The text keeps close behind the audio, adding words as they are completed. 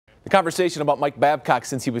Conversation about Mike Babcock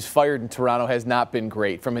since he was fired in Toronto has not been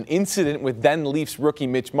great. From an incident with then Leafs rookie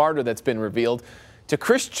Mitch Marner that's been revealed, to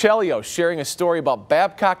Chris Chelios sharing a story about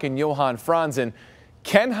Babcock and Johan Franzen.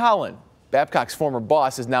 Ken Holland, Babcock's former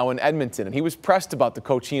boss, is now in Edmonton, and he was pressed about the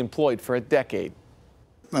coach he employed for a decade.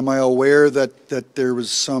 Am I aware that there was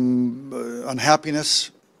some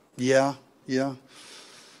unhappiness? Yeah.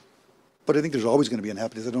 But I think there's always going to be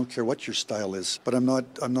unhappiness. I don't care what your style is. But I'm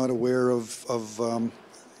not aware of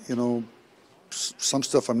some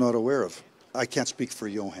stuff I'm not aware of. I can't speak for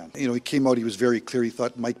Johan. He came out, he was very clear. He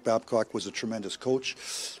thought Mike Babcock was a tremendous coach.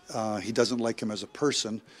 He doesn't like him as a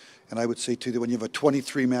person. And I would say, too, that when you have a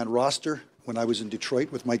 23-man roster, when I was in Detroit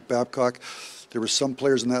with Mike Babcock, there were some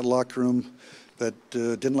players in that locker room that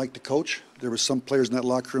didn't like the coach. There were some players in that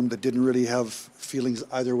locker room that didn't really have feelings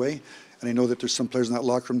either way. And I know that there's some players in that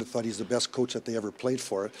locker room that thought he's the best coach that they ever played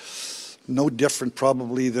for. No different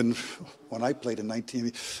probably than when I played in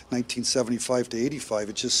 1975 to 85.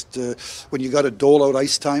 It's just when you got to dole out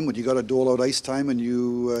ice time, and you got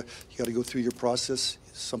to go through your process,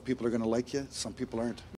 some people are going to like you, some people aren't.